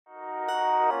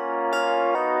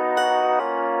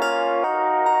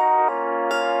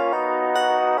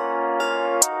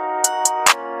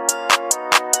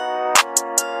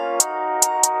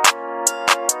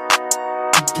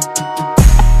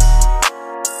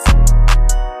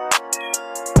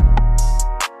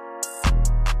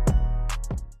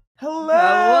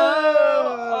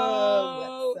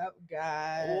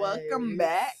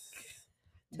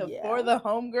to Yeah. For the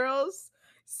Homegirls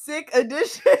Sick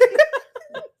Edition.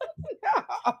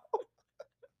 No.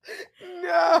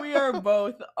 No. We are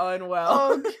both unwell.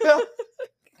 Oh, God.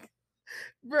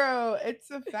 Bro, it's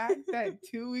the fact that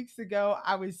 2 weeks ago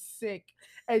I was sick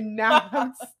and now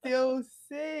I'm still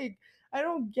sick. I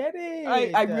don't get it.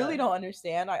 I really don't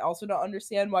understand. I also don't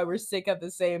understand why we're sick at the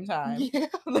same time. Yeah.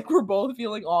 Like we're both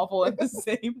feeling awful at the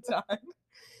same time.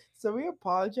 So we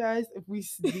apologize if we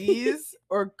sneeze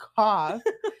or cough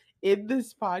in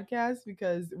this podcast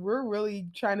because we're really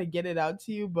trying to get it out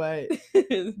to you, but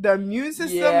the immune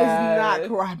system is not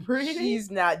cooperating. She's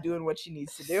not doing what she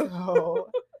needs to do. So,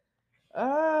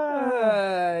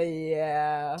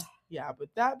 Yeah. yeah, but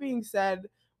that being said,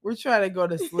 we're trying to go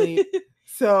to sleep.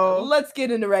 So let's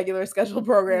get into regular schedule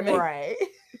programming. Right.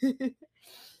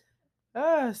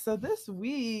 So this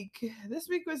week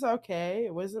was okay.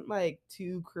 It wasn't like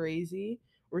too crazy.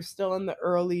 We're still in the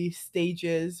early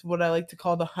stages, what I like to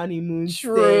call the honeymoon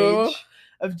stage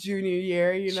of junior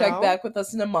year, you know. Check back with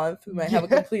us in a month. We might have a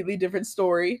completely different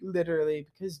story. Literally,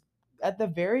 because at the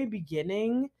very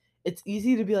beginning, it's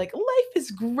easy to be like, life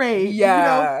is great.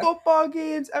 Yeah. You know, football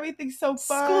games, everything's so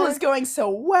fun. School is going so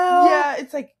well. Yeah,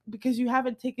 it's like because you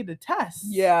haven't taken a test.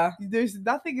 Yeah. There's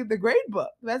nothing in the grade book.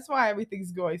 That's why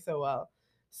everything's going so well.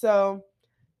 So,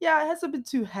 yeah, it hasn't been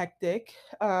too hectic.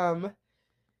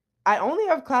 I only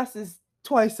have classes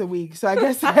twice a week, so I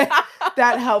guess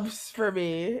that helps for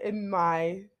me in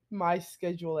my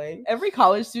scheduling. Every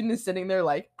college student is sitting there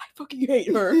like, I fucking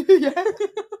hate her. Yeah.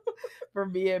 For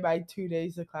me and my 2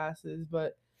 days of classes,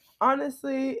 but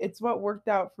honestly, it's what worked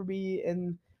out for me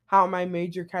and how my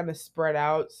major kind of spread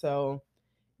out. So,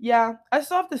 yeah, I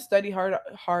still have to study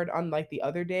hard on like the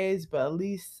other days, but at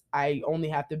least I only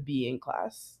have to be in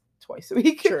class twice a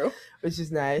week. True. Which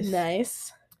is nice.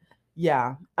 Nice.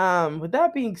 Yeah. With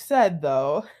that being said,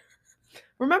 though,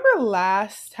 remember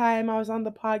last time I was on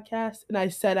the podcast and I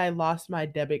said I lost my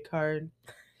debit card?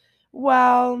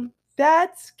 Well,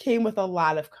 that came with a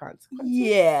lot of consequences.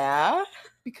 Yeah.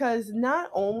 Because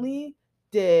not only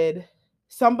did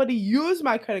somebody use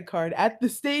my credit card at the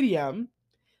stadium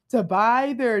to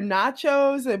buy their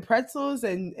nachos and pretzels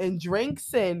and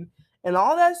drinks and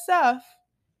all that stuff,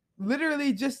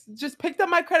 literally just picked up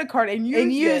my credit card and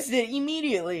used it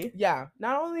immediately. Yeah,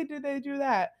 not only did they do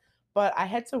that, but I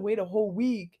had to wait a whole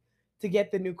week to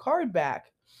get the new card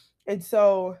back. And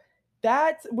so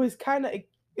that was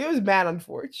it was mad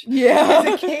unfortunate. Yeah.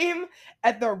 Because it came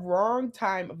at the wrong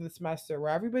time of the semester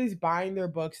where everybody's buying their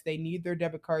books, they need their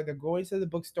debit card, they're going to the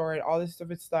bookstore and all this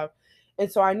different stuff. And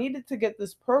so I needed to get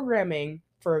this programming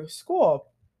for school.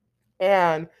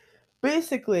 And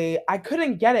basically, I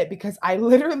couldn't get it because I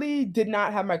literally did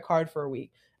not have my card for a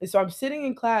week. And so I'm sitting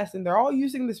in class and they're all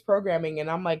using this programming and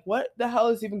I'm like, what the hell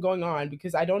is even going on?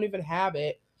 Because I don't even have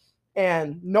it.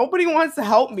 And nobody wants to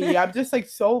help me. I'm just like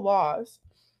so lost.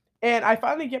 And I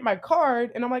finally get my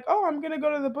card and I'm like, oh, I'm going to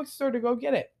go to the bookstore to go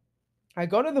get it. I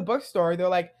go to the bookstore. They're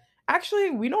like, actually,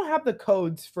 we don't have the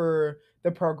codes for the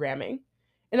programming.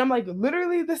 And I'm like,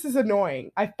 literally, this is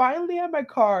annoying. I finally have my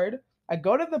card. I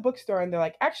go to the bookstore and they're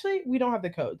like, actually, we don't have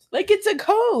the codes. Like it's a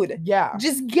code. Yeah.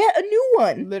 Just get a new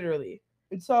one. Literally.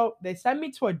 And so they sent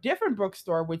me to a different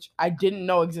bookstore, which I didn't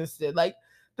know existed. Like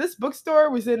this bookstore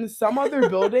was in some other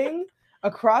building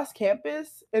across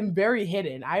campus and very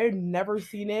hidden. I had never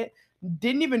seen it,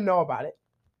 didn't even know about it.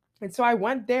 And so I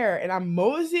went there and I'm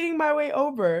moseying my way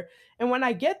over. And when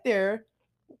I get there,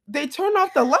 they turn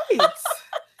off the lights.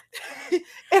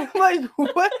 And I'm like,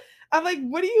 what? I'm like,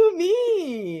 what do you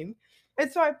mean?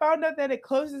 And so I found out that it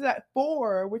closes at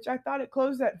 4, which I thought it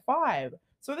closed at 5.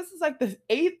 So this is like the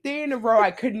 8th day in a row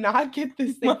I could not get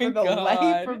this thing for the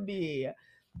life of me.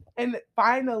 And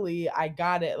finally I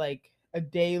got it like a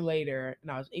day later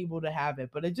and I was able to have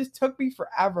it. But it just took me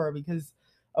forever because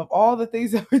of all the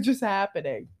things that were just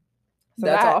happening. So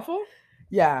that's awful?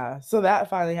 Yeah. So that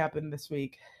finally happened this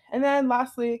week. And then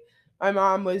lastly, my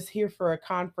mom was here for a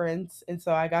conference. And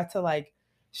so I got to like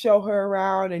show her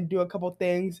around and do a couple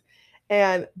things.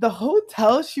 And the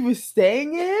hotel she was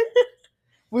staying in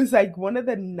was like one of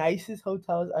the nicest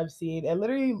hotels I've seen. It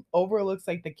literally overlooks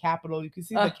like the Capitol. You can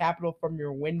see the Capitol from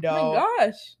your window. Oh my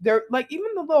gosh. There, like even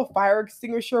the little fire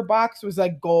extinguisher box was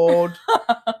like gold.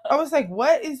 I was like,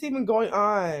 what is even going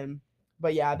on?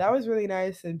 But yeah, that was really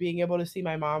nice. And being able to see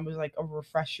my mom was like a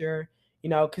refresher, you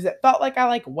know, because it felt like I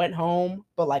like went home,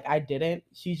 but like I didn't.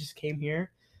 She just came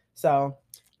here. So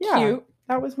yeah, cute.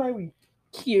 That was my week.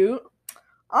 Cute.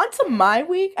 On to my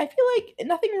week. I feel like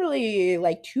nothing really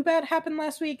like too bad happened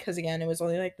last week because again, it was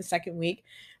only like the second week.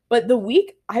 But the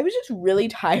week, I was just really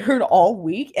tired all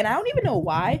week, and I don't even know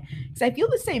why. Because I feel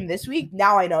the same this week.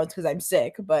 Now I know it's because I'm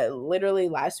sick, but literally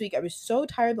last week I was so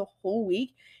tired the whole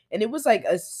week, and it was like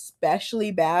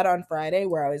especially bad on Friday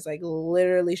where I was like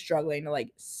literally struggling to like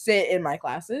sit in my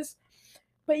classes.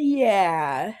 But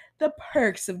yeah, the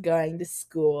perks of going to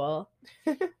school.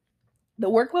 The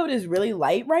workload is really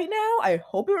light right now. I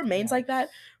hope it remains like that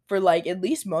for like at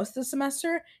least most of the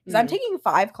semester because I'm taking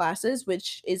 5 classes,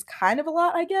 which is kind of a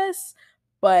lot, I guess,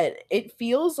 but it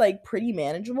feels like pretty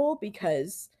manageable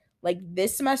because like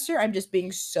this semester I'm just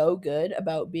being so good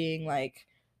about being like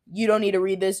you don't need to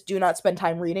read this, do not spend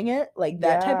time reading it, like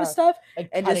that type of Yeah, stuff, like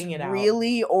and just cutting it out.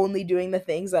 really only doing the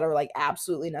things that are like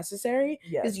absolutely necessary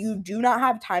because you Yes. do not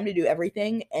have time to do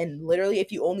everything, and literally if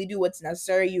you only do what's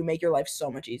necessary you make your life so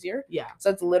much easier. Yeah. So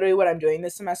that's literally what I'm doing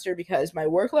this semester because my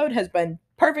workload has been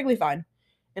perfectly fine.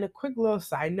 And a quick little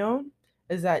side note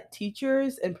is that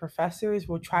teachers and professors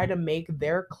will try to make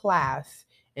their class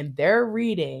and their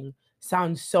reading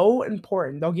sound so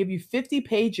important. They'll give you 50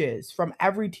 pages from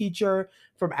every teacher,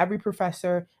 from every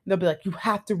professor, and they'll be like, you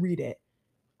have to read it.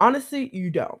 Honestly,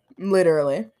 you don't.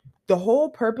 Literally. The whole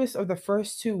purpose of the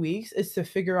first 2 weeks is to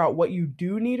figure out what you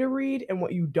do need to read and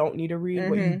what you don't need to read,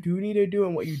 what you do need to do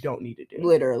and what you don't need to do.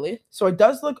 Literally. So it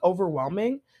does look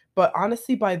overwhelming, but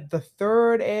honestly, by the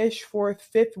 3rd-ish, 4th,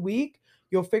 5th week,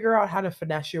 you'll figure out how to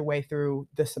finesse your way through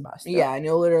the semester. Yeah, and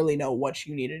you'll literally know what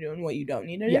you need to do and what you don't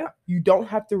need to do. Yeah, you don't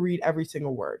have to read every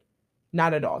single word.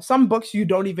 Not at all. Some books you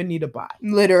don't even need to buy.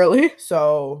 Literally.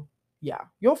 So, yeah,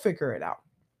 you'll figure it out.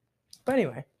 But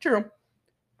anyway. True.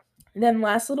 And then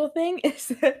last little thing is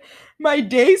that my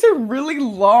days are really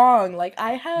long. Like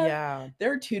I have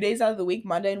there are 2 days out of the week,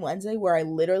 Monday and Wednesday, where I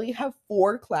literally have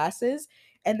 4 classes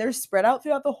and they're spread out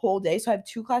throughout the whole day. So I have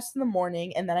 2 classes in the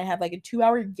morning and then I have like a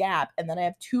 2-hour gap and then I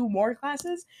have 2 more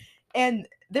classes. And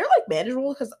they're like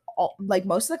manageable because like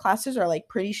most of the classes are like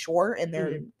pretty short and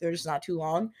they're just not too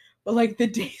long. But like the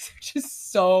days are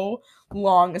just so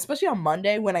long, especially on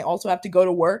Monday when I also have to go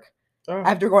to work.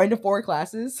 After going to 4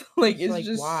 classes. Like it's like,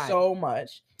 just why? So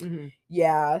much.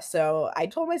 Yeah, so I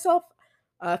told myself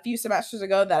a few semesters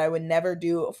ago that I would never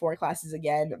do 4 classes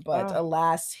again, but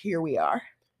alas, here we are.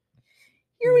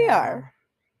 We are.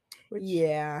 Which,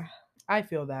 yeah. I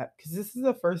feel that because this is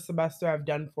the first semester I've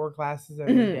done 4 classes in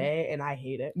a day and I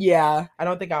hate it. Yeah. I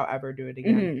don't think I'll ever do it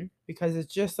again because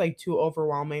it's just like too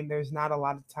overwhelming. There's not a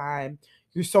lot of time.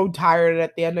 You're so tired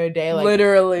at the end of the day. Like,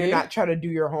 literally. You're not trying to do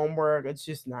your homework. It's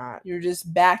just not. You're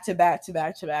just back to back to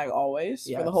back to back always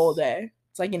for the whole day.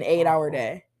 It's like an 8-hour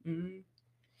day.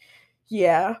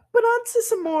 Yeah. But on to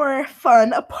some more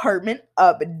fun apartment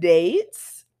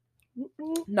updates.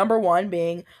 Number 1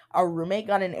 being our roommate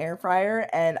got an air fryer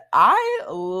and I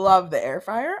love the air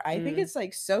fryer. I think it's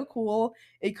like so cool.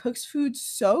 It cooks food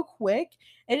so quick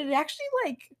and it actually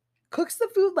like cooks the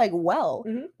food like well.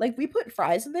 Like we put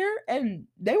fries in there and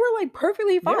they were like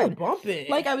perfectly fine. They were bumping.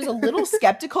 Like I was a little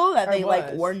skeptical that they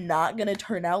like were not gonna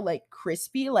turn out like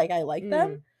crispy like I like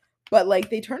them, but like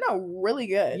they turned out really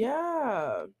good.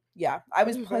 Yeah, I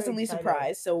was pleasantly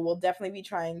surprised. So we'll definitely be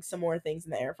trying some more things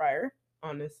in the air fryer.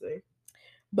 Honestly.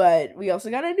 But we also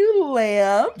got a new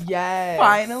lamp. Yes.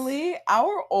 Finally,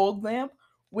 our old lamp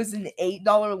was an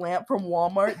 $8 lamp from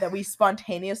Walmart that we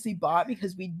spontaneously bought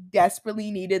because we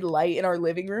desperately needed light in our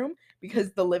living room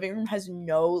because the living room has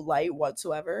no light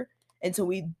whatsoever. And so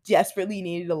we desperately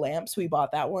needed a lamp, so we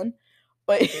bought that one.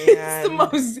 But it's the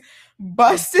most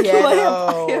busted lamp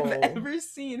I have ever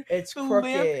seen. It's the crooked.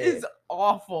 lamp is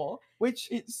awful. Which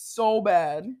it's so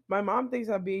bad. My mom thinks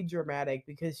I'm being dramatic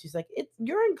because she's like,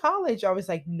 you're in college. I was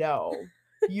like, no,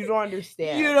 you don't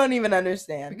understand. You don't even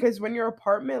understand. Because when your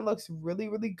apartment looks really,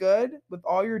 really good with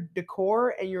all your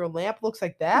decor and your lamp looks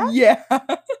like that, yeah,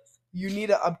 you need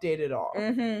to update it all.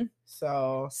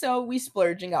 So we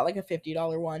splurged and got like a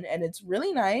 $50 one, and it's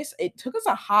really nice. It took us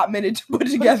a hot minute to put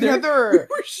together. We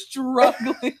were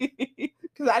struggling.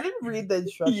 Because I didn't read the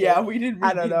instructions. Yeah, we didn't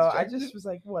read I don't know. I just was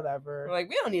like, whatever. We're like,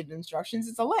 we don't need the instructions.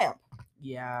 It's a lamp.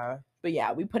 Yeah. But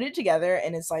yeah, we put it together,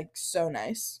 and it's like so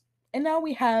nice. And now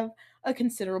we have a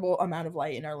considerable amount of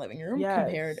light in our living room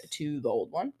compared to the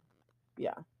old one.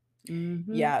 Yeah.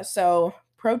 Yeah, so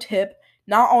pro tip,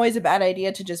 not always a bad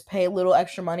idea to just pay a little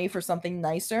extra money for something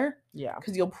nicer. Yeah.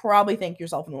 Because you'll probably thank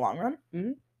yourself in the long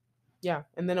run. Yeah,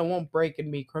 and then it won't break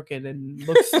and be crooked and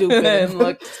look stupid and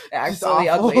look actually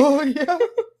ugly.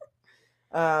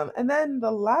 And then the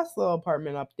last little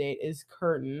apartment update is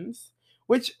curtains,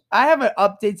 which I have an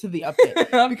update to the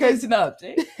update. Because an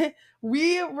update.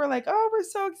 We were like, oh, we're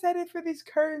so excited for these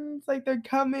curtains. Like, they're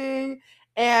coming.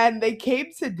 And they came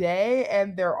today,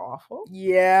 and they're awful.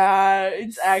 Yeah,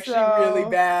 it's actually really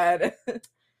bad.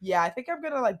 Yeah, I think I'm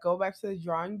gonna like go back to the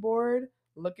drawing board,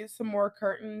 look at some more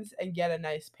curtains, and get a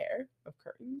nice pair of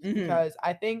curtains because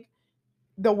I think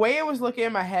the way it was looking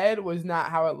in my head was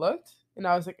not how it looked, and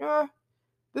I was like,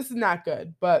 this is not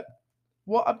good. But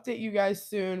we'll update you guys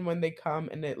soon when they come,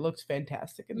 and it looks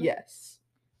fantastic. Yes,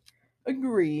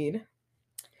 agreed.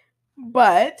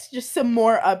 But just some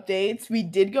more updates. We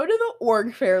did go to the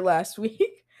org fair last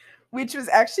week, which was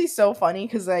actually so funny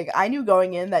because like I knew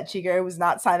going in that Chika was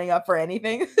not signing up for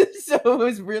anything, so it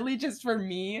was really just for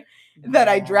me that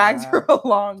I dragged her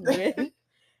along with.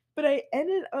 But I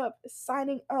ended up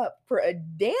signing up for a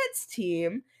dance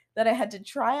team that I had to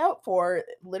try out for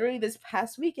literally this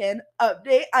past weekend.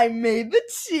 Update, I made the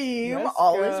team. Let's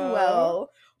all go. is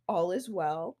well. All is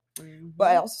well. Mm-hmm.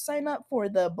 But I also signed up for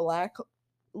the Black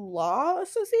Law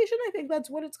Association. I think that's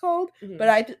what it's called. Mm-hmm.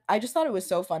 But I just thought it was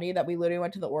so funny that we literally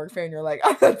went to the org fair and you're like,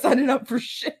 I'm not signing up for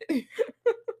shit.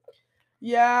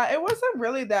 Yeah, it wasn't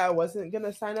really that I wasn't going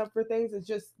to sign up for things. It's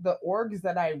just the orgs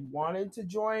that I wanted to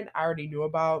join, I already knew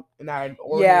about, and I'd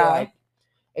already like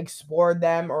explored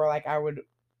them, or like I would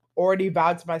already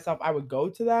vow to myself I would go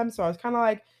to them. So I was kind of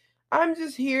like, I'm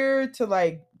just here to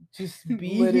like just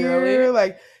be here.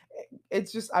 Like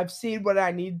it's just I've seen what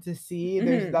I need to see.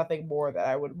 There's nothing more that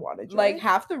I would want to join. Like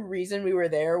half the reason we were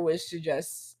there was to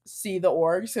just see the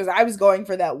orgs, because I was going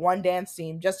for that one dance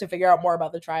team just to figure out more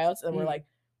about the tryouts, and we're like,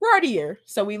 we're already here.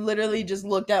 So we literally just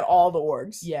looked at all the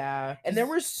orgs. Yeah. And there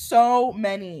were so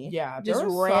many. Yeah. Just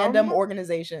random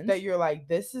organizations. That you're like,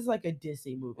 this is like a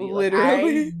Disney movie.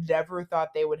 Literally. Like, I never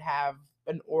thought they would have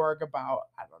an org about,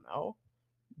 I don't know,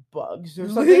 bugs or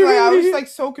something. Like, I was like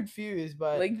so confused.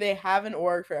 But like they have an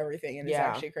org for everything, and it's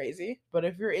actually crazy. But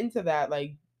if you're into that,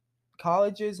 like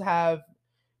colleges have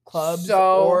clubs,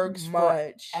 so orgs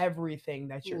much for everything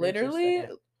that you're literally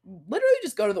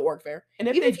just go to the org fair. And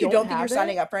even if you don't think you're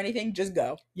signing up for anything, just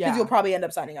go. Because you'll probably end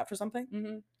up signing up for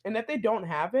something. And if they don't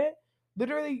have it,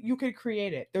 literally you could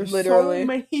create it. There's so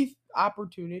many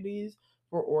opportunities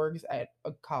for orgs at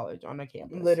a college on a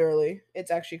campus. Literally.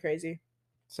 It's actually crazy.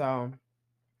 So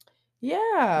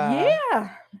yeah.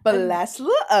 But last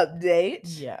little update.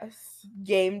 Yes.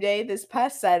 Game day this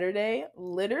past Saturday.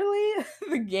 Literally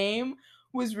the game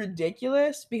was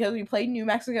ridiculous because we played New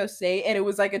Mexico State and it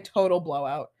was like a total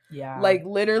blowout. Yeah. Like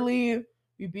literally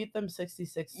we beat them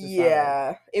 66-7.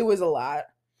 Yeah, it was a lot.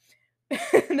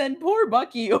 And then poor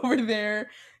Bucky over there.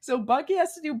 So Bucky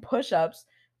has to do push-ups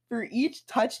for each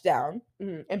touchdown.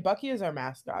 And Bucky is our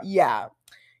mascot. Yeah.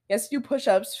 He has to do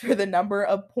push-ups for the number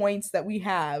of points that we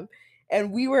have.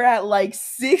 And we were at like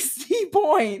 60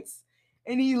 points.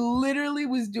 And he literally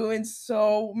was doing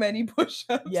so many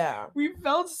push-ups. Yeah. We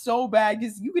felt so bad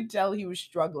because you could tell he was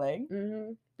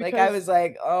struggling. Like, I was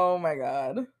like, oh my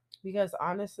God. Because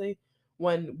honestly,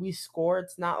 when we score,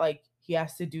 it's not like he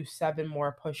has to do 7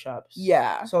 more push-ups.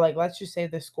 Yeah. So, like, let's just say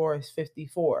the score is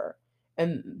 54.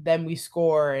 And then we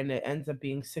score and it ends up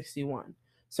being 61.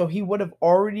 So he would have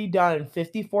already done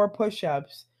 54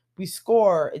 push-ups. We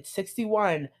score, it's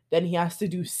 61. Then he has to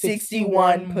do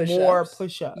 61 more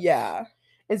push-ups. Yeah.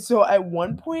 And so at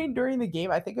one point during the game,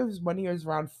 I think it was when he was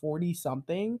around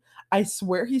 40-something, I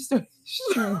swear he started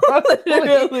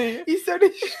struggling. He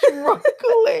started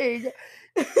struggling.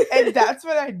 And that's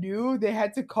when I knew they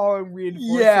had to call him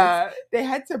reinforcements. Yeah. They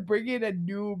had to bring in a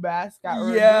new mascot.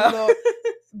 Or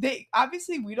they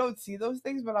obviously we don't see those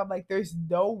things, but I'm like, there's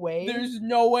no way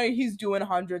he's doing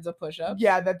hundreds of push-ups.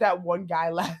 Yeah, that one guy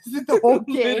lasted the whole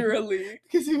game. Literally.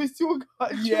 Because he was doing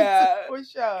hundreds of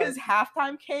push-ups. Because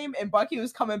halftime came and Bucky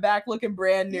was coming back looking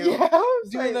brand new. Yeah,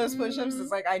 doing those push-ups.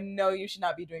 It's like, I know you should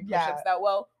not be doing push-ups that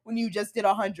well when you just did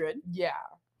 100. Yeah.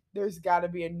 There's got to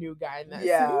be a new guy in that.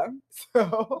 Yeah.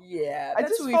 So yeah,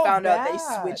 that's when we found out they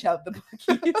switch out the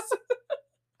Buckies.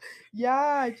 Yeah,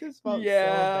 I just felt so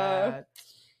bad.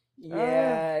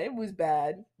 Yeah, it was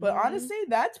bad. But honestly,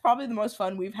 that's probably the most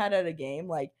fun we've had at a game.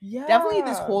 Like, definitely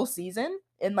this whole season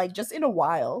and like just in a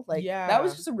while. Like, that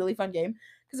was just a really fun game.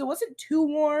 Because it wasn't too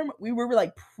warm. We were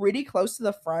like pretty close to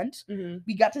the front.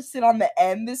 We got to sit on the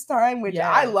end this time, which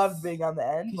I loved being on the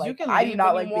end. Like, I do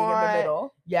not like being in the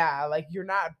middle. Yeah, like you're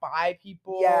not by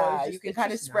people. Yeah, you can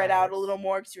kind of spread out a little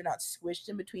more because you're not squished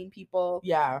in between people.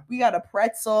 Yeah. We got a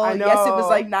pretzel. I know. Yes, it was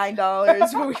like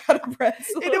 $9, but we got a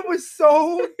pretzel. And it was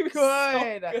so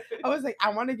good. I was like, I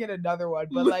want to get another one,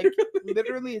 but like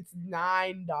literally it's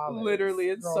 $9. Literally,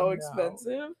 it's so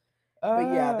expensive.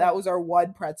 But yeah, that was our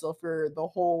one pretzel for the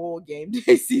whole game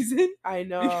day season. I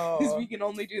know. Because we can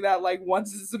only do that like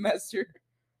once a semester.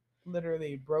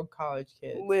 Literally, broke college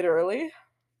kids. Literally.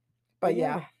 But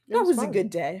yeah, that was a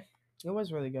good day. It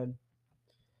was really good.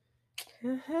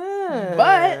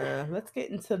 But let's get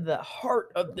into the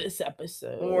heart of this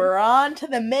episode. We're on to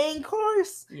the main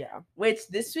course. Yeah. Which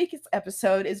this week's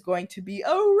episode is going to be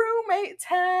a roommate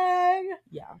tag.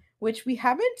 Yeah. Which we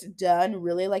haven't done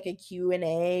really like a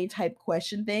Q&A type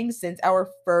question thing since our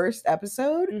first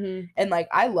episode. Mm-hmm. And like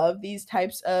I love these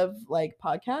types of like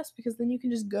podcasts because then you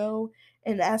can just go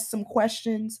and ask some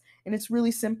questions and it's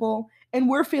really simple. And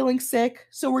we're feeling sick,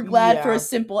 so we're glad for a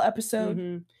simple episode.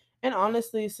 Mm-hmm. And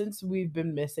honestly, since we've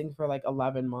been missing for like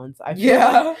 11 months, I feel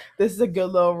like this is a good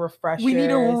little refresher. We need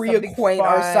to reacquaint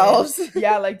ourselves.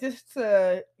 Yeah, like just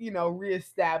to,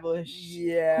 reestablish who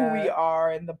we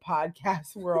are in the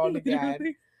podcast world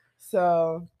again.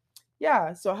 So,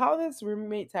 yeah. So how this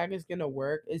roommate tag is going to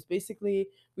work is basically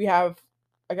we have,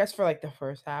 I guess for like the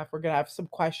first half, we're going to have some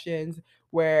questions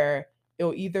where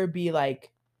it'll either be like,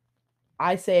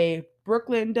 I say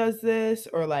Brooklyn does this,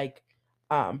 or like,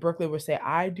 Brooklyn would say,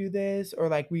 I do this, or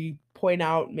like we point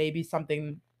out maybe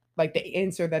something like the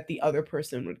answer that the other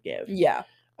person would give. Yeah.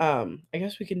 I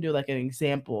guess we can do like an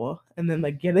example and then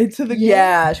like get into the game.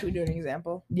 Yeah. Should we do an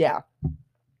example? Yeah.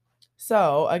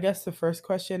 So I guess the first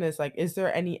question is like, is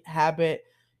there any habit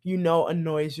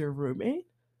annoys your roommate?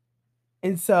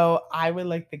 And so I would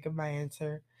like think of my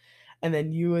answer and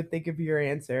then you would think of your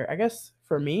answer. I guess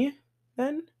for me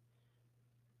then.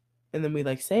 And then we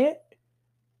like say it.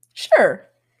 Sure.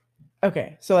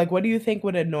 Okay, so like what do you think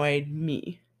would annoy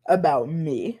me? About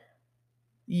me?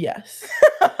 Yes.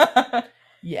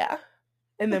 Yeah.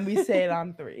 And then we say it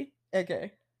on 3.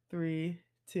 Okay. 3,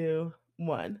 2,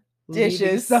 1. Dishes.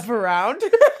 Leaving stuff around.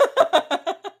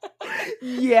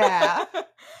 Yeah.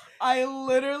 I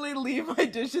literally leave my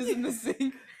dishes in the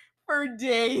sink for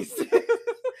days.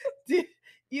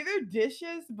 Either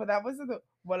dishes, but that wasn't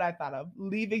what I thought of.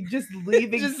 Just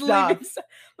leaving stuff. Leaving stuff.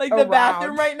 Like the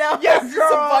bathroom right now. Yes,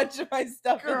 just a bunch of my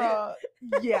stuff girl.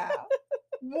 In it. Yeah.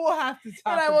 We'll have to talk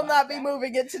about and I will not be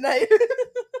moving it tonight.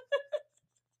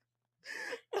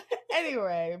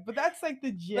 Anyway, but that's like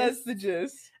the gist. That's the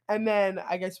gist. And then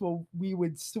I guess we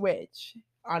would switch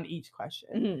on each question.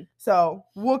 Mm-hmm. So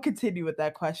we'll continue with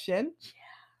that question. Yeah.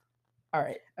 All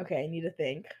right. Okay, I need to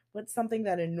think. What's something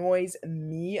that annoys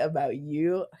me about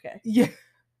you? Okay. Yeah.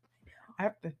 I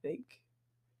have to think.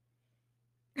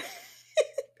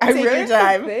 Take your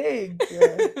time. Think.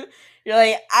 Yeah. You're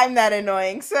like, I'm not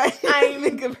annoying, so I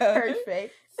think about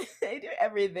perfect. I do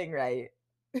everything right.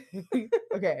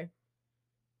 Okay.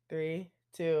 3,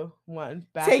 2, 1.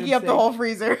 Taking up the whole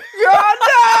freezer. Oh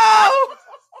no!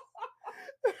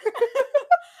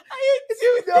 I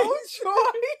do no choice.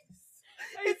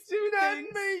 It's not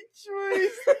my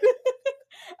choice.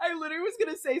 I literally was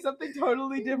gonna say something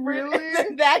totally different, really? and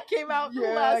then that came out in the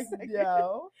last second.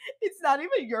 No. It's not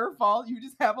even your fault. You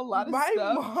just have a lot of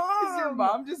stuff. Because your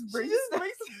mom just brings stuff.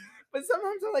 But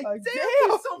sometimes I'm like, damn,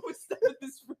 there's so much stuff in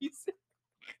this freezer.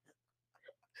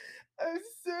 I'm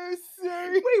so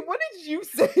sorry. Wait, what did you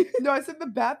say? No, I said the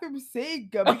bathroom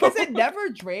sink because it never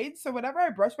drains. So whenever I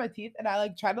brush my teeth and I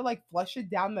like try to like flush it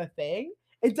down the thing,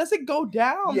 it doesn't go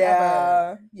down.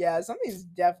 Yeah. Ever. Yeah, something's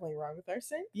definitely wrong with our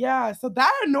sink. Yeah, so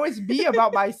that annoys me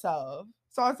about myself.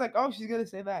 So I was like, oh, she's gonna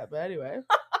say that. But anyway.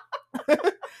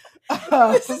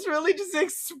 This is really just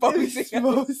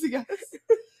exposing us.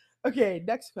 Okay,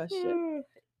 next question.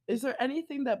 Is there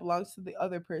anything that belongs to the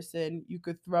other person you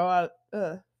could throw out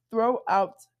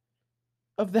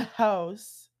of the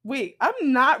house? Wait, I'm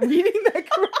not reading that.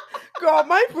 Girl,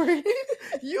 my brain.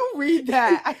 You read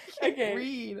that. I can't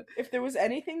read. If there was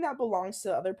anything that belongs to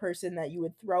the other person that you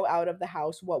would throw out of the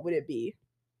house, what would it be?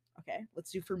 Okay, let's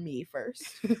do for me first.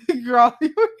 Girl.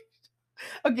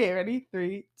 Okay, ready?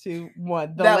 3, 2,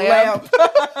 1. The lamp.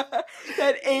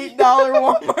 That $8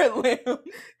 Walmart lamp.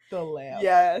 The lamp.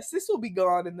 Yes, this will be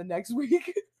gone in the next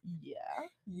week. Yeah.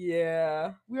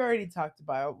 Yeah. We already talked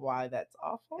about why that's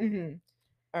awful. Mm-hmm.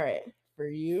 All right. For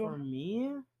you? For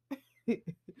me?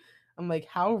 I'm like,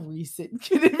 how recent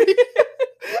can it be?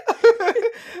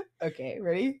 Okay,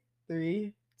 ready?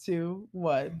 3, 2,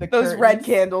 1. Those curtains. Red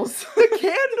candles. The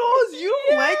candles? You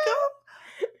don't like them?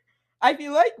 I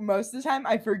feel like most of the time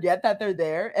I forget that they're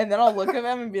there, and then I'll look at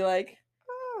them and be like,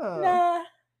 nah.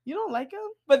 You don't like them?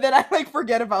 But then I like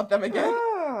forget about them again.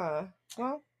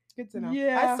 Well, good to know.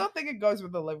 Yeah. I still think it goes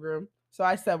with the living room. So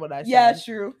I said what I said. Yeah,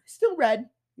 true. Still red.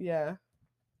 Yeah.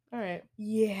 All right.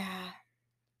 Yeah.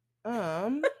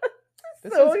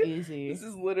 This is easy. This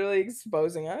is literally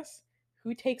exposing us.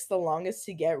 Who takes the longest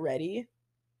to get ready?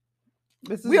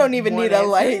 We don't even need a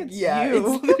like. Yeah,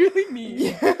 it's literally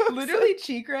me. Yeah. Literally,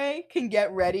 Chikre can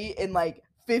get ready in like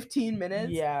 15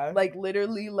 minutes. Yeah. Like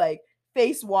literally, like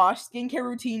face wash, skincare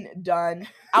routine done,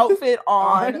 outfit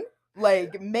on,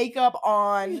 like makeup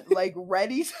on, like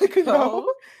ready to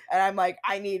go, and I'm like,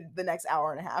 I need the next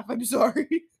hour and a half. I'm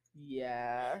sorry.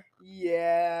 Yeah.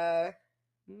 Yeah.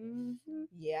 Mm-hmm.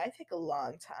 Yeah, I take a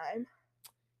long time.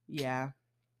 Yeah.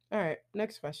 All right.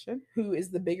 Next question. Who is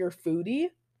the bigger foodie?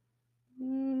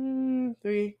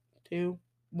 3, 2,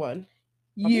 1.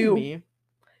 You. Me. I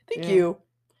think you.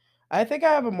 I think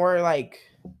I have a more like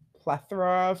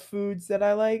plethora of foods that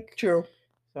I like. True.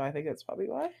 So I think that's probably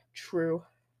why. True.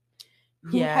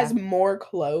 Who has more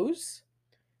clothes?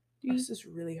 This is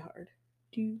really hard.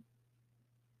 2,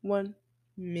 1.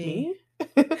 Me? I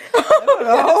don't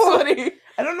know.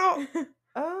 I don't know.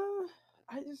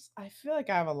 I feel like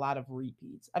I have a lot of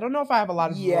repeats. I don't know if I have a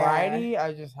lot of variety.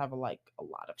 I just have a lot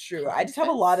of True. content. I just have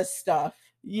a lot of stuff.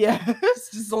 Yeah.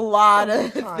 It's just a lot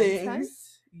of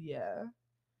things. Yeah.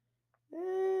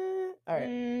 All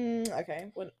right.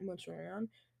 Okay. What's going on?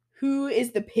 Who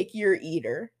is the pickier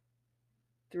eater?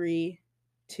 3,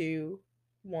 2,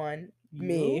 1.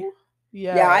 Me.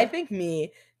 Yeah, I think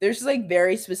me. There's like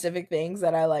very specific things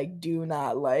that I like do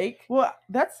not like. Well,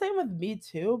 that's same with me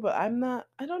too, but I don't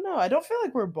know. I don't feel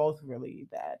like we're both really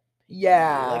that picky.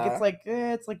 Yeah. Like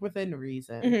it's like within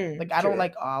reason. Like I don't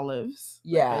like olives.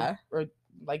 Yeah. Or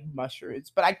like mushrooms,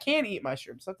 but I can't eat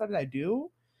mushrooms. Sometimes I do.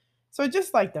 So it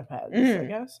just like depends, I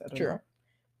guess. I don't know.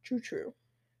 True.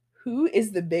 Who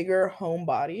is the bigger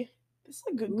homebody? This is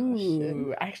a good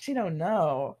question. I actually don't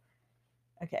know.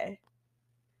 Okay.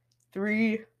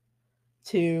 3,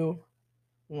 2,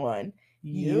 1.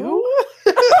 You?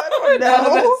 I don't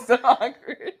know. That's so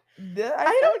awkward.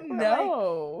 I don't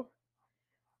know.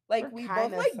 Like we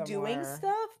both like doing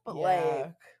stuff, but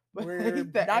like we're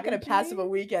not gonna pass up a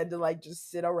weekend to like just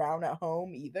sit around at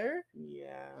home either.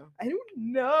 Yeah. I don't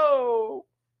know.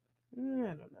 I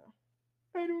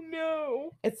don't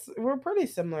know. We're pretty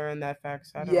similar in that fact.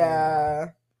 So I don't know.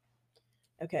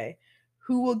 Okay.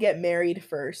 Who will get married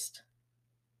first?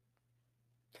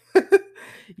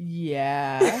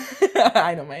 Yeah.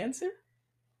 I know my answer.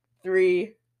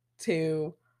 3,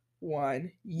 2,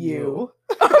 1. You.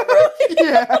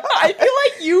 Yeah. I feel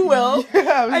like you will.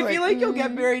 Yeah, I feel like you'll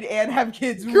get married and have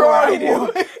kids before I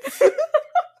do.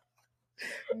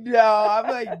 No, I'm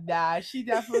like, nah, she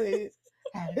definitely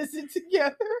has it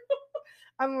together.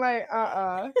 I'm like,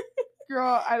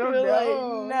 girl, I don't know. Like,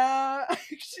 nah, I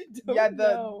actually don't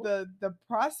know. The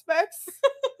prospects,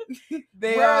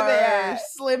 where are they at?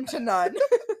 Slim to none.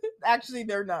 Actually,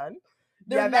 they're none.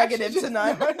 They're negative to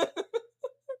none.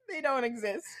 They don't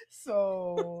exist.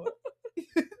 So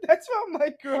that's why I'm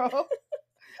like, girl,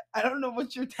 I don't know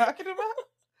what you're talking about,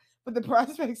 but the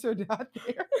prospects are not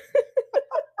there.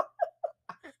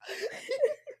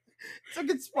 It's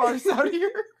looking sparse out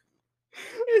here.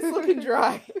 It's looking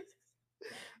dry.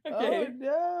 Okay. Oh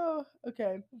no.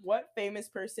 Okay. What famous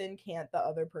person can't the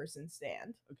other person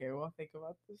stand? Okay, well, think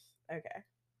about this. Okay.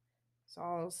 So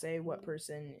I'll say what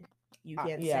person you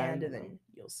can't stand, and then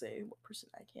you'll say what person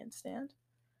I can't stand.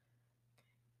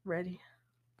 Ready?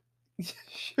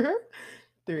 Sure.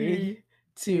 3,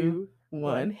 2,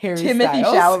 1. Harry Timothy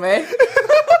Styles. Chalamet.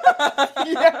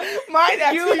 Yeah, mine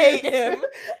actually. You hate him.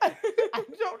 I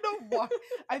don't know why.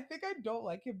 I think I don't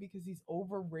like him because he's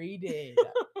overrated.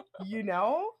 You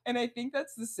know? And I think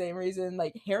that's the same reason,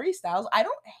 like, Harry Styles. I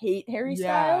don't hate Harry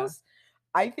Styles.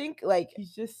 I think, like,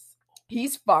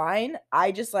 he's fine.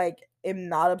 I just, like, am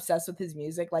not obsessed with his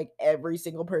music. Like, every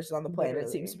single person on the planet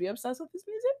seems to be obsessed with his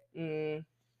music.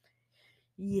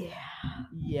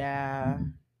 Yeah.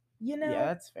 You know? Yeah,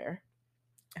 that's fair.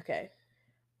 Okay.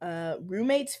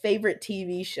 Roommate's favorite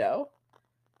TV show.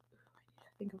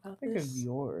 Think about this. Think of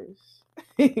yours.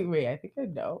 Wait, I think I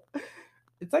know.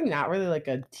 It's like not really like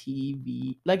a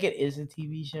TV. Like it is a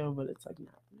TV show, but it's like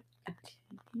not a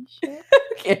TV show.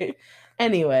 Okay.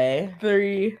 Anyway,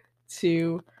 3,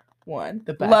 2, 1.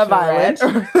 The Love Island.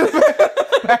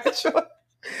 Bachelor.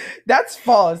 That's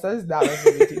false. That is not a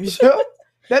TV show.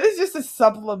 That is just a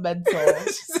supplemental.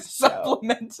 It's just a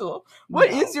supplemental.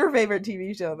 What is your favorite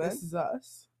TV show then? This Is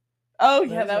Us. Oh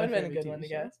yeah, that would have been a good one to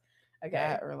guess. Okay.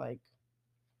 That or like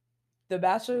The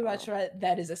Bachelor, Bachelorette.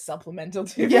 That is a supplemental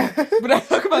too. Yeah, but I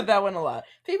talk about that one a lot.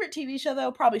 Favorite TV show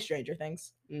though, probably Stranger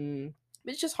Things.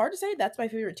 It's just hard to say that's my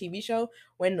favorite TV show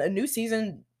when a new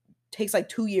season takes like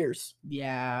 2 years.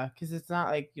 Yeah, because it's not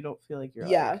like you don't feel like you're.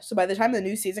 Yeah, so by the time the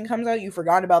new season comes out, you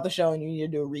forgot about the show and you need to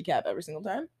do a recap every single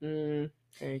time.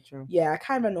 Very true. Yeah,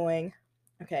 kind of annoying.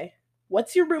 Okay,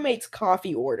 what's your roommate's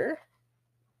coffee order?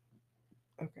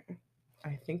 Okay,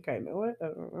 I think I know it. I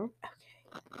don't know.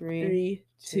 Okay, 3,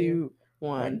 2,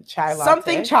 1. Chai latte.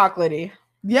 Something chocolatey.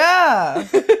 Yeah,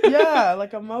 yeah,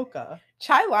 like a mocha.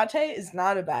 Chai latte is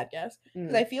not a bad guess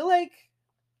because I feel like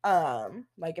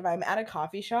Like if I'm at a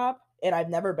coffee shop and I've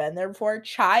never been there before,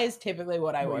 chai is typically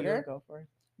what I order. Go for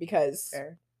because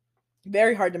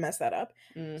very hard to mess that up.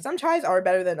 Some chais are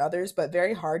better than others, but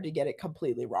very hard to get it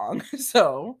completely wrong.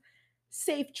 So,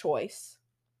 safe choice.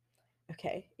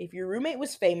 Okay, if your roommate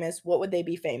was famous, what would they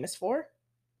be famous for?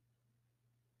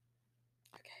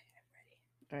 Okay, I'm ready.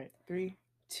 All right, 3,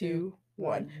 2,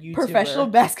 1. YouTuber. Professional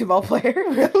basketball player.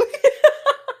 Really?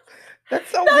 That's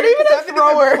so Not weird. Even a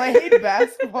thrower. I played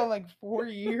basketball like 4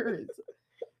 years.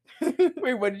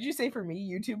 Wait, what did you say for me?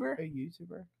 YouTuber? A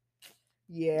YouTuber.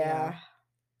 Yeah.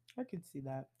 I could see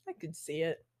that. I could see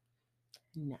it.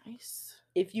 Nice.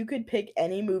 If you could pick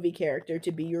any movie character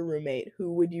to be your roommate,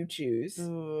 who would you choose?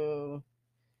 Ooh.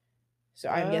 So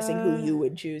I'm guessing who you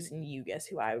would choose, and you guess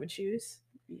who I would choose.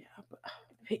 Yeah, but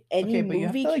pick any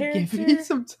movie you have to, character. Give me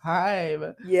some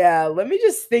time. Yeah, let me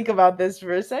just think about this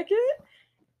for a second.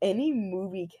 Any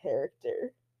movie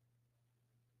character.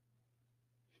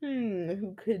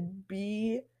 Who could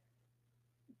be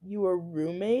your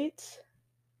roommate?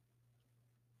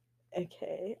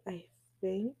 Okay, I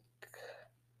think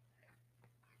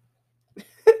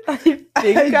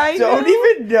I don't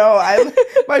even know.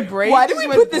 My brain. Why did we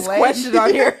put this question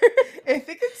on here? I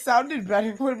think it sounded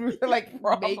better when we were like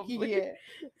making it.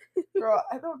 Girl,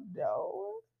 I don't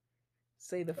know.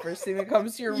 Say the first thing that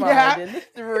comes to your mind in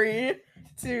 3,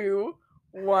 2,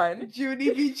 1.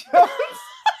 Junie B. Jones.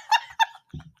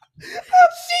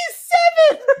 She's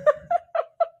 7.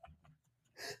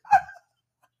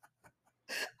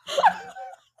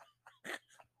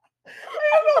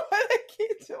 I don't know why that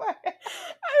came to my head.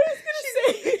 I was gonna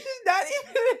say she's not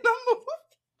even in the movie.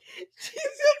 She's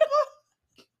in the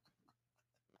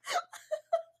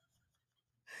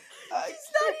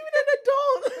she's not even an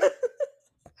adult.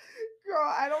 Girl,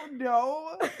 I don't know.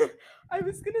 I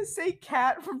was gonna say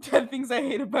Kat from 10 Things I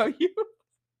Hate About You.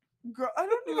 Girl, I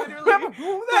don't literally remember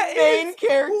who that main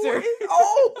character.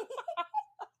 Oh,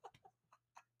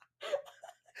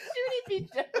 Junie B.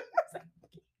 Jones.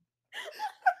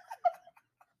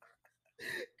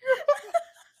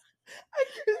 I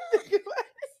couldn't think about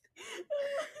it.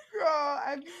 Girl,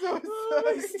 I'm so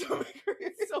sorry. My stomach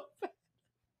hurts so bad.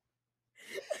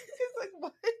 It's like,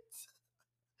 what?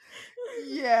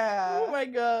 Yeah. Oh my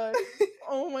god.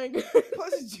 Oh my god.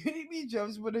 Plus, Junie B.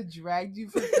 Jones would have dragged you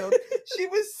for filth. She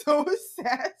was so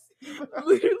sassy.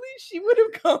 Literally, she would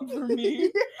have come for me.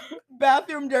 Yeah.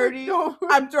 Bathroom dirty. No.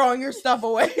 I'm throwing your stuff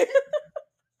away.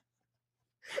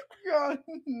 Girl,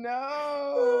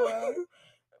 no.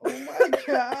 Oh my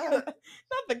god.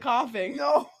 Not the coughing.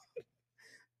 No.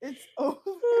 It's over.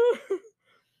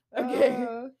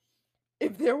 Okay.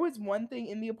 If there was one thing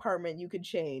in the apartment you could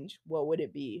change, what would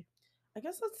it be? I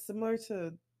guess that's similar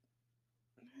to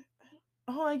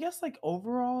I guess like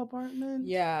overall apartment.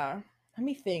 Yeah. Let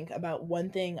me think about one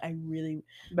thing I really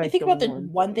like. I think about the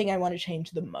one thing I want to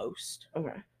change the most.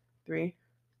 Okay. 3,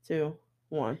 2,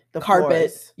 1. The carpet.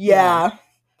 Floors. Yeah.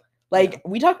 Like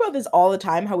we talk about this all the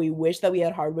time, how we wish that we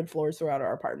had hardwood floors throughout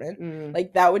our apartment.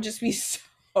 Like that would just be so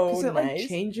nice. It like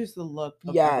changes the look.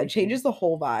 It changes the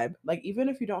whole vibe. Like even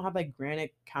if you don't have like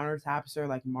granite countertops or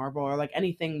like marble or like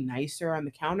anything nicer on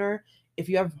the counter, if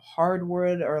you have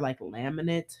hardwood or like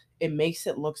laminate, it makes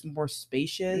it look more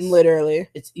spacious. Literally.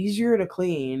 It's easier to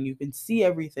clean. You can see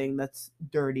everything that's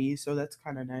dirty, so that's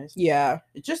kind of nice. Yeah.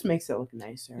 It just makes it look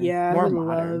nicer. Yeah. More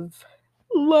modern.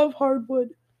 Love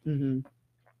hardwood. Mm-hmm.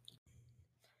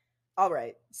 All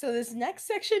right. So this next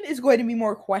section is going to be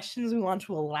more questions we want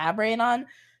to elaborate on.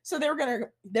 So they're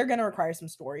gonna require some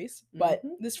stories. But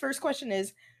this first question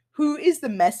is, who is the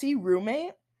messy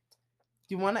roommate?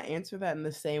 Do you want to answer that in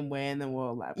the same way and then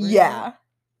we'll elaborate? Yeah.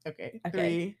 Okay.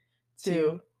 3,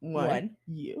 2, 1.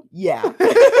 You. Yeah.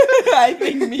 I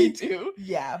think me too.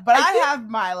 Yeah. But I have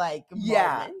my like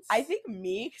moments. I think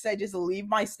me, because I just leave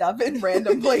my stuff in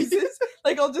random places.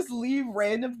 Like I'll just leave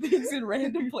random things in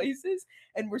random places.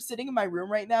 And we're sitting in my room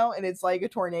right now and it's like a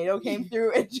tornado came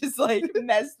through and just like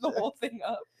messed the whole thing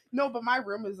up. No, but my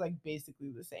room is like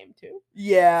basically the same too.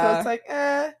 Yeah. So it's like,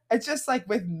 it's just like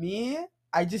with me,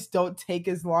 I just don't take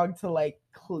as long to like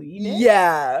clean it.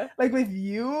 Yeah. Like with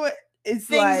you, it's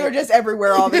things like, are just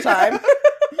everywhere all the time. Things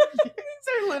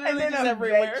are literally and then just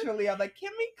everywhere. Eventually I'm like,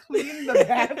 can we clean the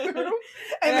bathroom?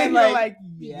 And then you're like,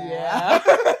 yeah.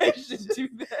 I should do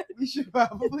that. We should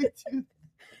probably do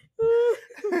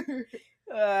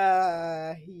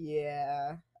that.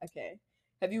 Yeah. Okay.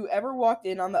 Have you ever walked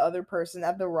in on the other person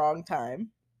at the wrong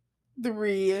time?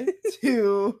 3,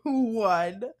 2,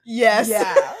 1. Yes.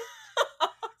 Yeah.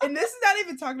 And this is not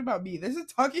even talking about me. This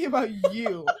is talking about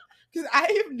you. Because I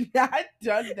have not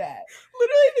done that.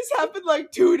 Literally, this happened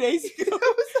like 2 days ago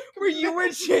where you were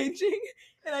changing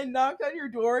And I knocked on your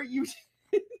door. And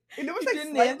it was like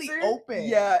didn't slightly answer. open.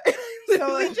 Yeah.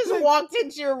 So we just walked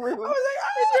into your room. I was like,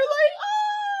 and you're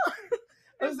like,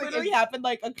 I was it like, literally happened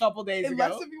like a couple days ago.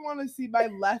 Unless if you want to see my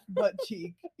left butt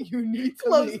cheek, you need to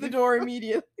close leave. the door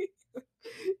immediately.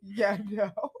 Yeah,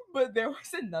 no. But there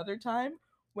was another time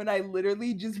when I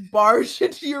literally just barged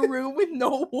into your room with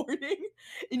no warning,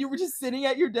 and you were just sitting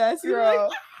at your desk. You're like,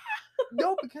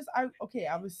 no, because I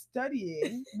was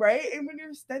studying, right? And when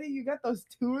you're studying, you got those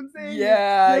tunes in.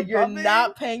 Yeah, you're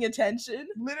not paying attention.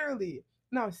 Literally.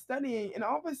 No, studying, and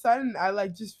all of a sudden, I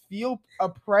like just feel a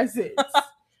presence, and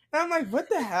I'm like, what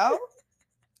the hell?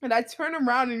 And I turn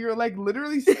around, and you're like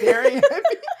literally staring at me,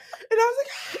 and I was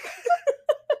like,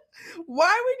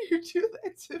 why would you do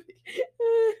that to me?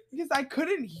 Because I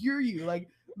couldn't hear you. Like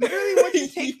literally, when you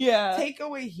take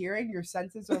away hearing, your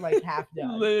senses are like half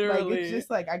done. Literally, like it's just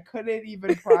like I couldn't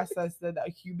even process that a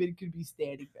human could be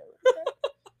standing there.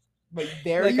 But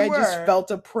there like you I were. just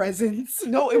felt a presence.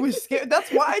 No, it was scary. That's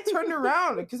why I turned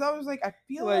around, because I was like, I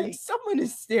feel like someone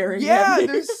is staring. Yeah, at me.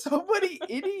 there's somebody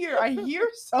in here. I hear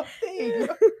something.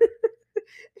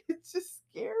 It's just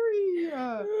scary.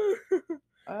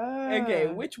 Okay,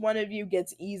 which one of you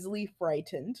gets easily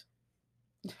frightened?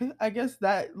 I guess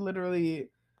that literally.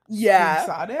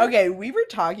 Yeah. Okay, we were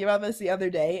talking about this the other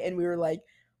day, and we were like,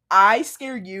 I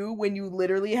scare you when you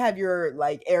literally have your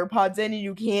like AirPods in and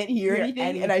you can't hear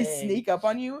anything, and I sneak up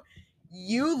on you.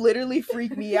 You literally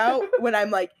freak me out when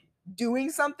I'm like doing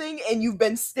something and you've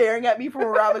been staring at me from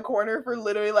around the corner for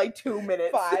literally like 2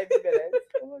 minutes. 5 minutes.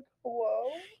 I'm like, whoa.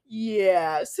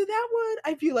 Yeah. So that one,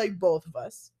 I feel like both of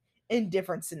us in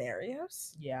different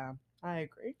scenarios. Yeah, I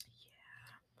agree.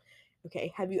 Yeah.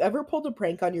 Okay. Have you ever pulled a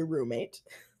prank on your roommate?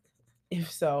 If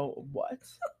so, what?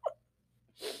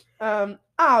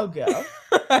 I'll go.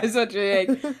 That's what you're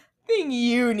like. I think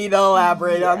you need to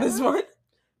elaborate on this one.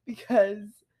 Because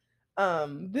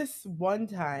this one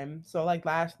time, so like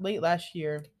late last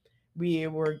year, we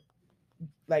were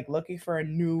like looking for a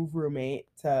new roommate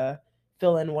to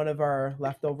fill in one of our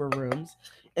leftover rooms.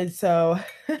 And so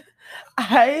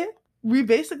we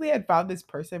basically had found this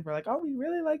person. We're like, oh, we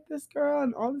really like this girl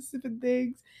and all these different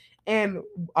things. And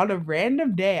on a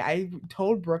random day, I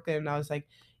told Brooklyn, and I was like,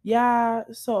 yeah,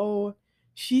 so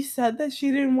she said that she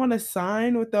didn't want to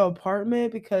sign with the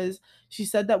apartment because she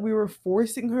said that we were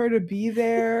forcing her to be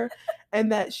there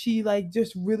and that she like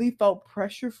just really felt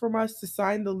pressure from us to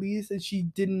sign the lease, and she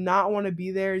did not want to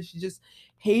be there, and she just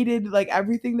hated like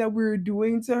everything that we were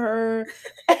doing to her.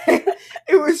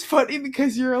 It was funny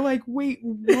because you're like, wait,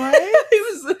 what?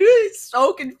 I was literally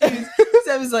so confused.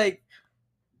 So I was like,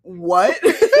 what?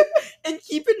 And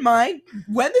keep in mind,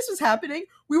 when this was happening,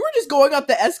 we were just going up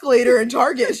the escalator in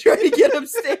Target trying to get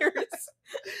upstairs.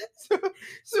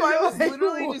 So I was like,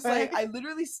 literally what? Just like, I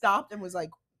literally stopped and was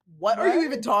like, what are you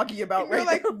even talking about right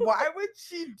like, now? Why would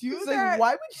she do that? Like,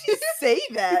 why would she say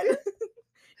that?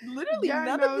 Literally,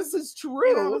 none of this is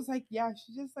true. And I was like, yeah,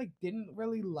 she just like didn't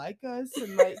really like us,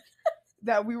 and like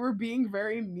that we were being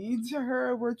very mean to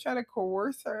her. We're trying to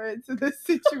coerce her into this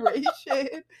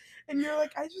situation. And you're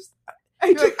like, I just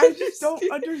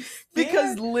don't understand.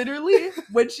 Because literally,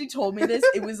 when she told me this,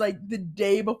 it was like the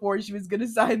day before she was gonna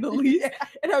sign the lease. Yeah.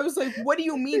 And I was like, what do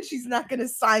you mean she's not gonna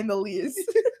sign the lease?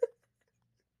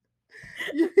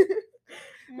 Man,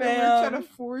 we're trying to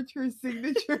forge her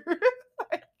signature.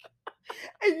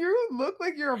 And you look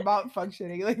like you're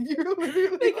malfunctioning. Like you're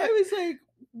literally like I was like,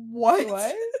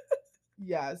 what?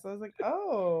 Yeah, so I was like,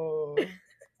 oh,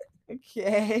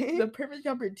 okay. The perfect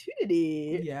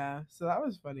opportunity. Yeah, so that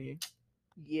was funny.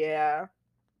 Yeah.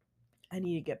 I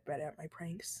need to get better at my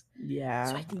pranks. Yeah.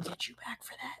 So I can get you back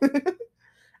for that.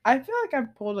 I feel like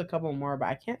I've pulled a couple more, but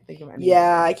I can't think of any.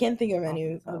 Yeah, I can't think of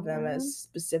any of them as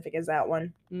specific as that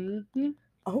one. Mm-hmm.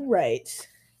 All right.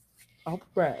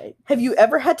 Have you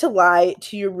ever had to lie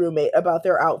to your roommate about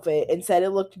their outfit and said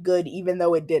it looked good even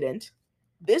though it didn't?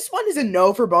 This one is a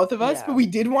no for both of us, but we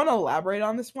did want to elaborate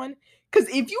on this one. Because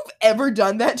if you've ever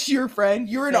done that to your friend,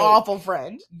 you're an awful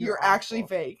friend. You're actually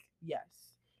fake. Yes.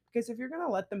 Because if you're going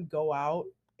to let them go out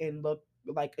and look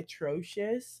like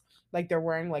atrocious, like they're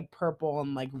wearing like purple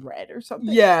and like red or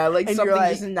something. Yeah, like and something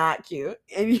like, just not cute.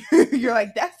 And you're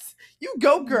like, you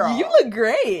go, girl. You look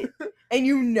great. And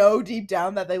you know deep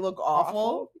down that they look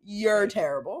awful. You're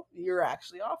terrible. You're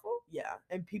actually awful. Yeah.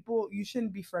 And you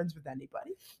shouldn't be friends with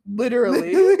anybody.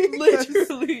 Literally.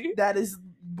 That is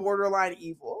borderline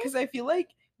evil. Because I feel like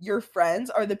your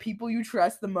friends are the people you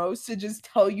trust the most to just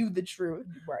tell you the truth.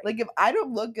 Right. Like, if I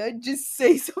don't look good, just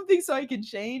say something so I can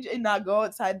change and not go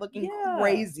outside looking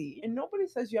crazy. And nobody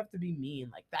says you have to be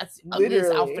mean. Like, that's the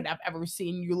ugliest outfit I've ever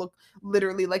seen. You look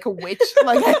literally like a witch.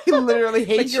 Like, I literally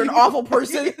hate like you're an awful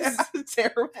person. This is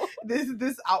terrible.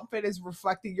 This outfit is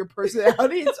reflecting your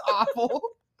personality. It's awful.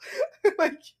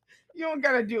 Like, you don't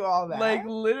gotta do all that. Like,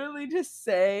 literally just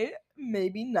say,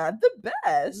 maybe not the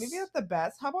best. Maybe not the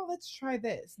best. How about let's try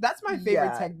this? That's my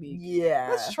favorite technique. Yeah.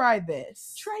 Let's try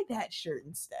this. Try that shirt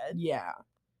instead. Yeah.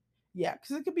 Yeah,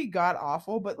 because it could be god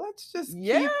awful, but let's just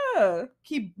make them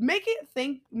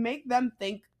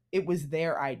think it was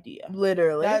their idea.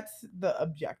 Literally. That's the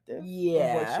objective of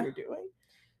what you're doing.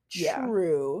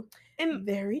 True. And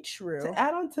very true. To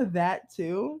add on to that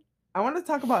too, I want to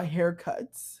talk about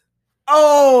haircuts.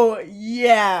 Oh,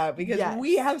 yeah, because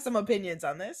we have some opinions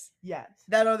on this. Yes.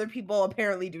 That other people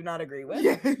apparently do not agree with.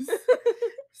 Yes.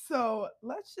 So,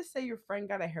 let's just say your friend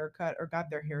got a haircut or got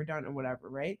their hair done or whatever,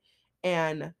 right?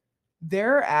 And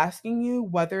they're asking you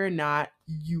whether or not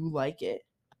you like it.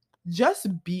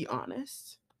 Just be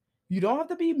honest. You don't have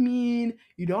to be mean.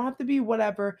 You don't have to be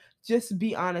whatever. Just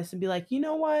be honest and be like, you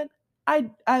know what?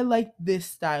 I like this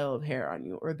style of hair on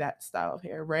you or that style of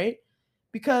hair, right?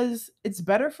 Because it's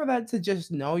better for that to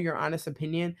just know your honest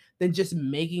opinion than just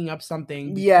making up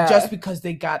something just because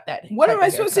they got that. What am I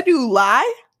supposed to do?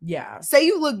 Lie? Yeah. Say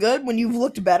you look good when you've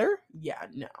looked better? Yeah,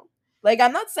 no. Like,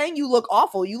 I'm not saying you look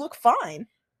awful. You look fine.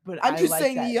 But I'm just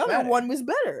saying the other one was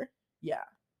better. Yeah.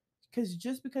 Because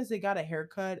just because they got a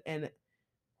haircut and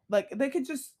like they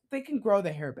can grow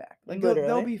the hair back. Like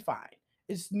they'll be fine.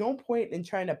 It's no point in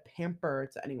trying to pamper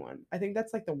to anyone. I think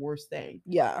that's like the worst thing.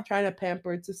 Yeah. Trying to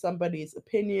pamper to somebody's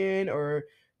opinion or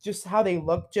just how they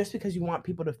look just because you want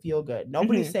people to feel good.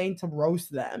 Nobody's saying to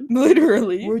roast them.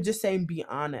 Literally. We're just saying be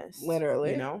honest.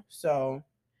 Literally. You know? So,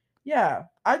 yeah.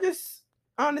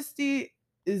 Honesty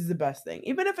is the best thing.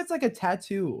 Even if it's like a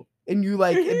tattoo and you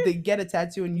like, if they get a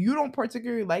tattoo and you don't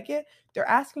particularly like it, they're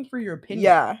asking for your opinion.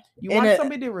 Yeah. You want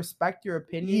somebody to respect your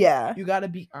opinion. Yeah. You got to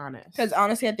be honest. Because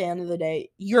honestly, at the end of the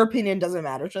day, your opinion doesn't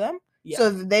matter to them. Yeah.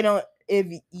 So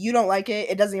if you don't like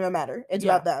it, it doesn't even matter. It's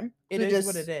about them. So it is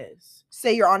what it is.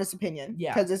 Say your honest opinion.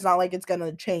 Yeah. Because it's not like it's going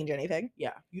to change anything.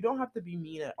 Yeah. You don't have to be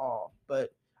mean at all.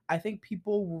 But I think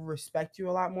people will respect you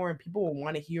a lot more and people will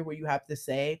want to hear what you have to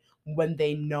say when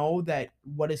they know that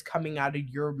what is coming out of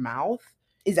your mouth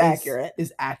is accurate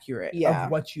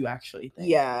of what you actually think.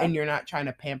 Yeah. And you're not trying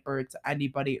to pamper to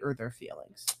anybody or their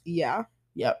feelings. Yeah.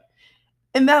 Yep.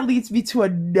 And that leads me to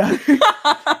another.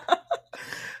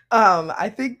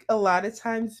 I think a lot of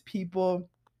times people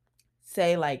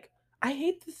say like, I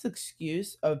hate this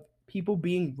excuse of people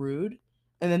being rude.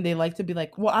 And then they like to be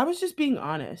like, well, I was just being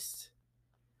honest.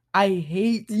 I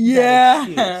hate that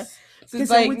excuse. So it's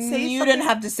like, you didn't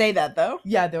have to say that though.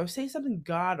 Yeah, they'll say something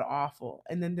god awful.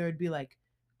 And then they would be like,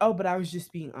 oh, but I was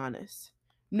just being honest.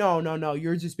 No,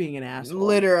 you're just being an asshole.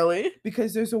 Literally.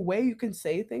 Because there's a way you can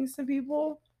say things to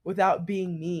people without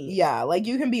being mean. Yeah, like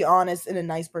you can be honest and a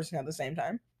nice person at the same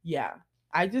time. Yeah.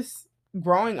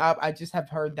 Growing up, I just have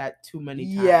heard that too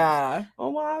many times. Yeah. Oh,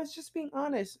 well, I was just being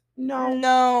honest.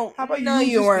 No. How about you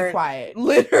just weren't. Be quiet?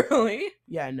 Literally.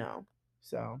 Yeah, no.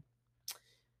 So.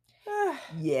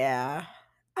 Yeah.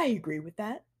 I agree with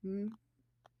that.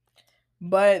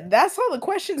 But that's all the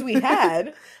questions we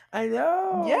had. I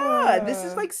know. Yeah. This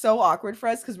is like so awkward for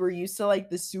us because we're used to like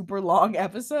the super long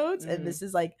episodes. And this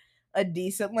is like a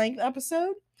decent length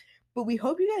episode. But we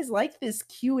hope you guys like this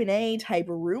Q&A type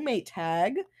roommate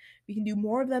tag. We can do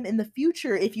more of them in the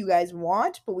future if you guys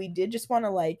want. But we did just want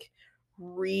to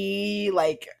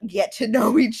get to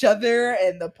know each other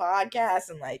and the podcast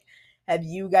and have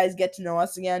you guys get to know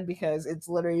us again because it's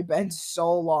literally been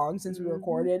so long since we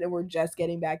recorded and we're just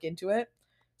getting back into it.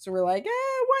 So we're like,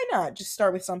 why not? Just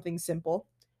start with something simple.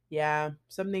 Yeah,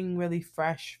 something really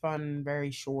fresh, fun,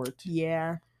 very short.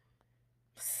 Yeah.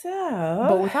 So.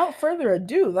 But without further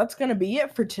ado, that's going to be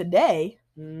it for today.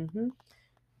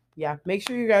 Yeah, make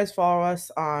sure you guys follow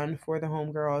us on For the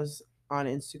Homegirls on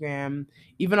Instagram,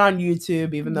 even on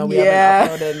YouTube, even though we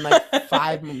haven't uploaded in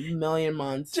 5 million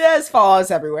months. Just follow us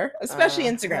everywhere, especially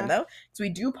Instagram though, because we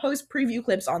do post preview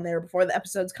clips on there before the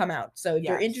episodes come out. So if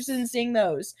you're interested in seeing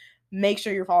those, make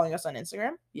sure you're following us on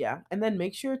Instagram. Yeah, and then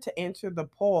make sure to answer the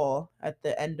poll at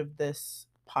the end of this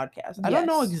podcast. I don't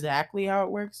know exactly how it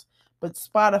works, but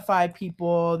Spotify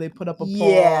people, they put up a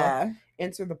poll. Yeah.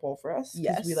 Answer the poll for us.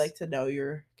 Yes. We like to know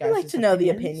your guys' We like to know the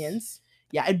opinions.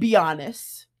 Yeah, and be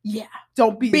honest. Yeah.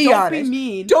 Don't be honest. Be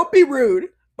mean. Don't be rude,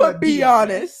 but be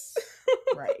honest.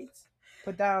 Right.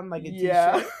 put that on like a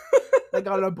t-shirt, like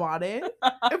on a bonnet.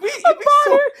 If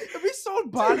we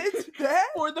sold bonnets there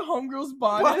for the homegirls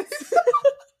bonnets.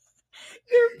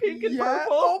 They're pink and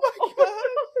purple. Oh my god.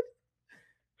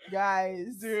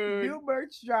 Guys, dude, new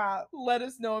merch drop. Let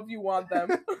us know if you want them.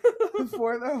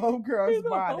 For the homegirls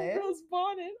bonnet. Homegirls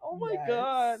bonnet. Oh my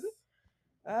god.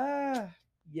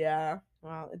 Yeah.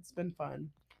 Well, it's been fun.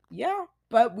 Yeah.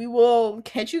 But we will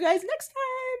catch you guys next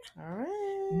time. All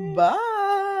right.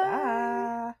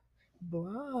 Bye. Bye.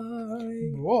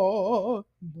 Bye. Bye.